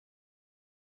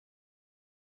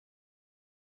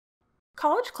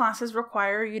College classes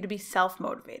require you to be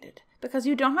self-motivated because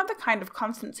you don't have the kind of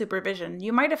constant supervision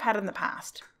you might have had in the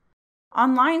past.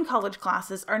 Online college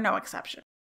classes are no exception.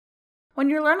 When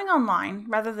you're learning online,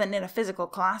 rather than in a physical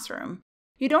classroom,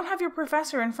 you don't have your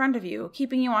professor in front of you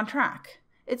keeping you on track.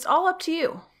 It's all up to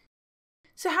you.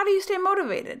 So how do you stay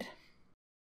motivated?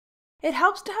 It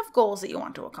helps to have goals that you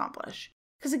want to accomplish,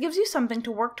 because it gives you something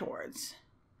to work towards.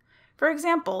 For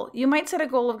example, you might set a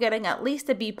goal of getting at least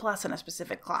a B+ in a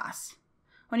specific class.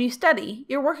 When you study,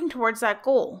 you're working towards that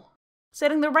goal.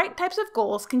 Setting the right types of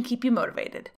goals can keep you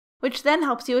motivated, which then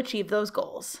helps you achieve those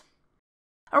goals.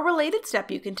 A related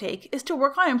step you can take is to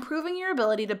work on improving your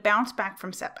ability to bounce back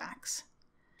from setbacks.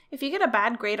 If you get a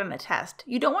bad grade on a test,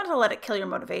 you don't want to let it kill your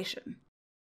motivation.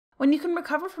 When you can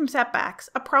recover from setbacks,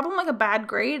 a problem like a bad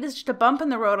grade is just a bump in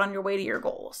the road on your way to your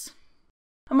goals.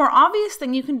 A more obvious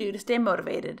thing you can do to stay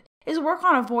motivated is work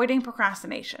on avoiding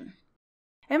procrastination.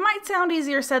 It might sound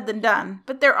easier said than done,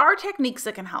 but there are techniques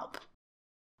that can help.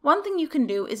 One thing you can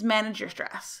do is manage your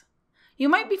stress. You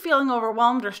might be feeling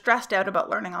overwhelmed or stressed out about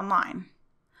learning online.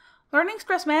 Learning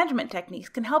stress management techniques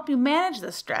can help you manage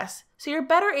this stress so you're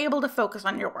better able to focus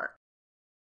on your work.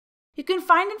 You can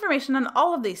find information on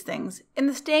all of these things in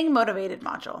the Staying Motivated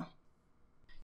module.